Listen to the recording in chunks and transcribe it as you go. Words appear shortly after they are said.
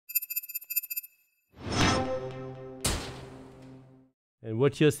And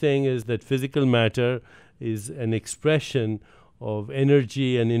what you're saying is that physical matter is an expression of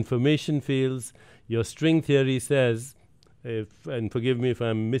energy and information fields. Your string theory says, and forgive me if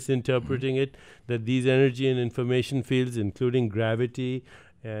I'm misinterpreting it, that these energy and information fields, including gravity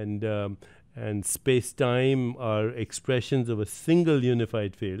and space-time, are expressions of a single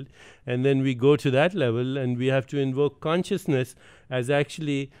unified field. And then we go to that level and we have to invoke consciousness as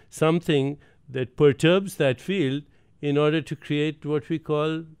actually something that perturbs that field in order to create what we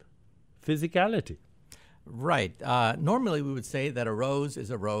call physicality. Right. Normally we would say that a rose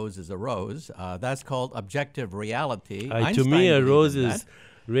is a rose is a rose. That's called objective reality. To me, a rose is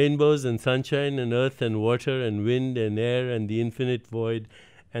rainbows and sunshine and earth and water and wind and air and the infinite void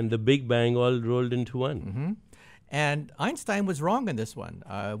and the Big Bang all rolled into one. Mm-hmm. And Einstein was wrong on this one.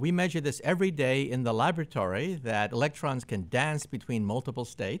 We measure this every day in the laboratory, that electrons can dance between multiple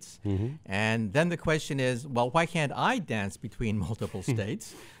states. Mm-hmm. And then the question is, well, why can't I dance between multiple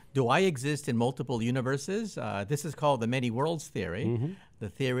states? Do I exist in multiple universes? This is called the many worlds theory, the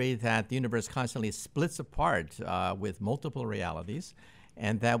theory that the universe constantly splits apart with multiple realities,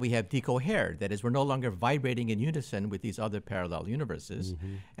 and that we have decohered. That is, we're no longer vibrating in unison with these other parallel universes.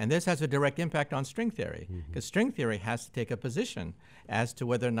 And this has a direct impact on string theory, because string theory has to take a position as to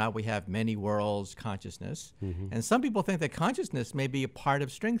whether or not we have many worlds consciousness. And some people think that consciousness may be a part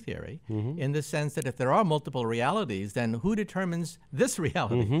of string theory, in the sense that if there are multiple realities, then who determines this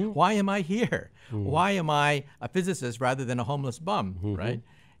reality? Why am I here? Why am I a physicist rather than a homeless bum, right?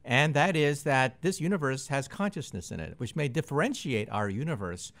 And that is that this universe has consciousness in it, which may differentiate our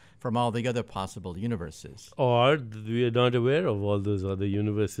universe from all the other possible universes. Or we are not aware of all those other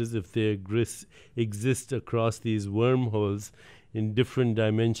universes if they exist across these wormholes in different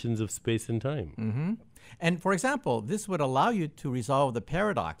dimensions of space and time. And for example, this would allow you to resolve the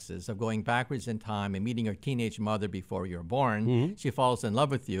paradoxes of going backwards in time and meeting your teenage mother before you're born. She falls in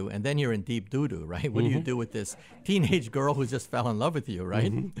love with you, and then you're in deep doo-doo, right? What do you do with this teenage girl who just fell in love with you,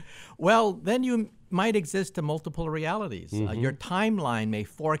 right? Well, then you might exist in multiple realities. Your timeline may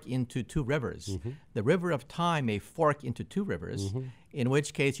fork into two rivers. The river of time may fork into two rivers, in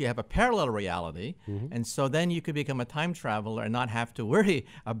which case you have a parallel reality, and so then you could become a time traveler and not have to worry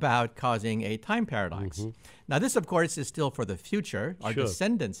about causing a time paradox. Now this, of course, is still for the future. Our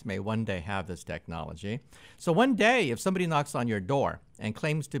descendants may one day have this technology. So one day, if somebody knocks on your door and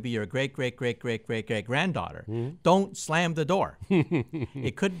claims to be your great-great-great-great-great-great-granddaughter, don't slam the door.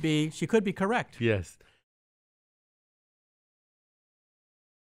 It could be, she could be correct. Yes.